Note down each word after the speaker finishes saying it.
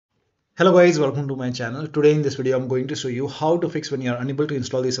Hello guys, welcome to my channel. Today in this video I'm going to show you how to fix when you are unable to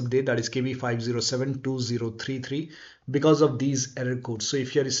install this update, that is KB5072033, because of these error codes. So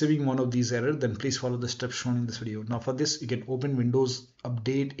if you are receiving one of these errors, then please follow the steps shown in this video. Now for this, you can open Windows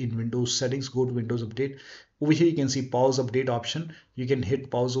Update in Windows Settings, go to Windows Update. Over here you can see pause update option. You can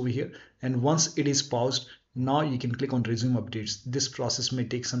hit pause over here, and once it is paused, now you can click on resume updates. This process may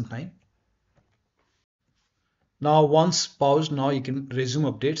take some time. Now once paused, now you can resume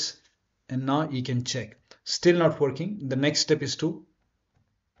updates, and now you can check. Still not working. The next step is to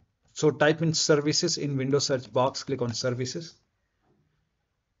type in services in Windows search box, click on services,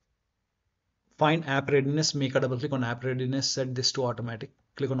 find app readiness, make a double click on app readiness, set this to automatic,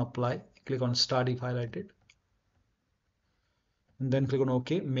 click on apply, click on start if highlighted, and then click on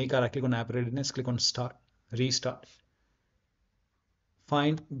OK, make a right click on app readiness, click on start, restart,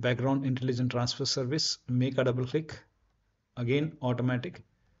 find background intelligent transfer service, make a double click, again automatic,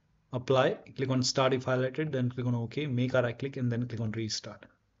 apply, click on start if highlighted, then click on OK, make a right click, and then click on restart.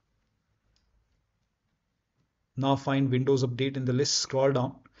 Now find Windows Update in the list, scroll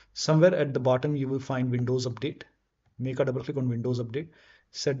down. Somewhere at the bottom you will find Windows Update. Make a double click on Windows Update,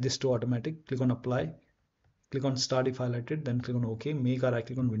 set this to automatic, click on apply, click on start if highlighted, then click on OK, make a right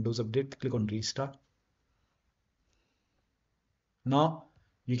click on Windows Update, click on restart. Now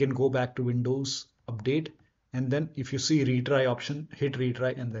you can go back to Windows Update, and then if you see retry option, hit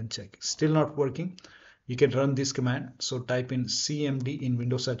retry and then check. Still not working. You can run this command. So type in cmd in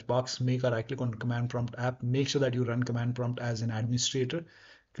Windows search box, make a right click on command prompt app, make sure that you run command prompt as an administrator,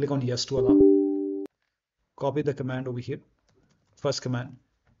 click on yes to allow, copy the command over here, first command,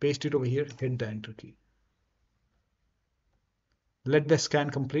 paste it over here, hit the enter key. Let the scan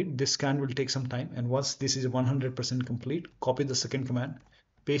complete. This scan will take some time, and once this is 100% complete, copy the second command,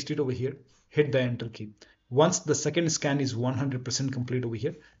 paste it over here, hit the enter key. Once the second scan is 100% complete over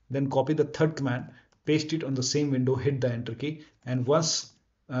here, then copy the third command, paste it on the same window, hit the enter key, and once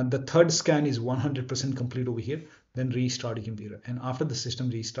the third scan is 100% complete over here, then restart your computer, and after the system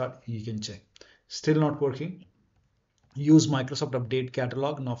restart you can check. Still not working. Use Microsoft Update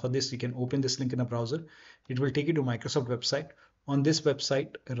Catalog. Now for this, you can open this link in a browser. It will take you to Microsoft website. On this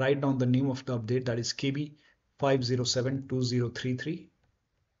website, write down the name of the update, that is KB5072033,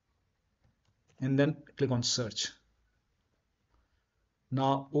 and then click on search.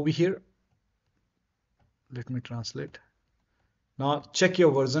 Now over here, let me translate. Now check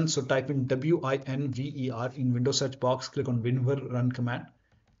your version. So type in WINVER in Windows search box, click on WinVer run command.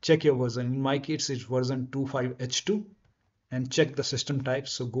 Check your version. In my case, it's version 25H2, and check the system type.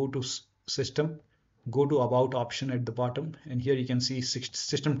 So go to system, go to about option at the bottom, and here you can see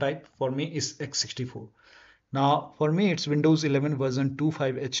system type. For me is x64. Now for me it's Windows 11 version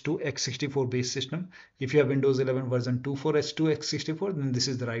 25H2 x64 based system. If you have Windows 11 version 24H2 x64, then this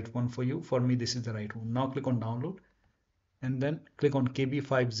is the right one for you. For me this is the right one. Now click on download, and then click on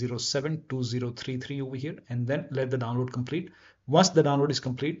KB5072033 over here, and then let the download complete. Once the download is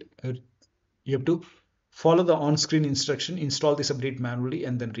complete, you have to follow the on-screen instruction, install this update manually,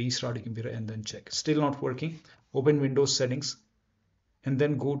 and then restart your computer and then check. Still not working. Open Windows settings, and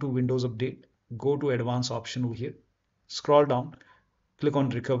then go to Windows Update, go to advanced option over here, scroll down, click on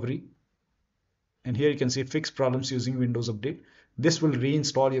recovery, and here you can see fix problems using Windows Update. This will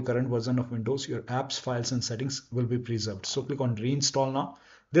reinstall your current version of Windows. Your apps, files, and settings will be preserved. So click on reinstall now.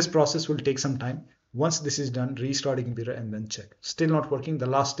 This process will take some time. Once this is done, restart your computer and then check. Still not working. The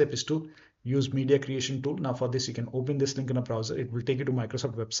last step is to use media creation tool. Now for this, you can open this link in a browser. It will take you to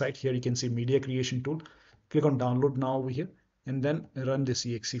Microsoft website. Here you can see media creation tool. Click on download now over here, and then run this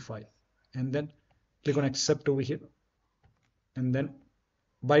exe file, and then click on accept over here, and then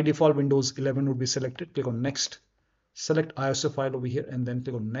by default Windows 11 would be selected. Click on next, select ISO file over here, and then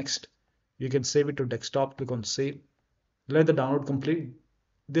click on next. You can save it to desktop, click on save, let the download complete.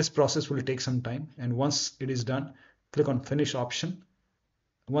 This process will take some time, and once it is done, click on finish option.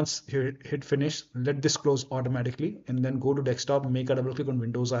 Once you hit finish, let this close automatically, and then go to desktop, make a double click on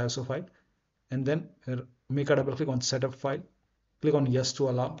Windows ISO file, and then make a double click on setup file, click on yes to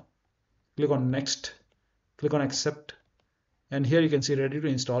allow, click on next, click on accept, and here you can see ready to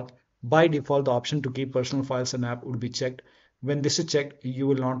install. By default, the option to keep personal files and app would be checked. When this is checked, you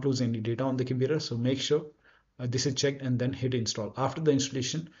will not lose any data on the computer, so make sure this is checked and then hit install. After the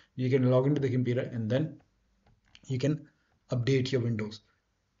installation, you can log into the computer and then you can update your Windows,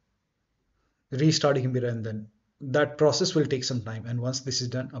 restart your computer, and then that process will take some time. And once this is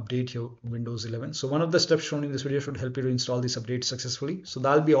done, update your Windows 11. So one of the steps shown in this video should help you to install this update successfully. So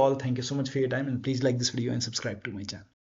that'll be all. Thank you so much for your time, and please like this video and subscribe to my channel.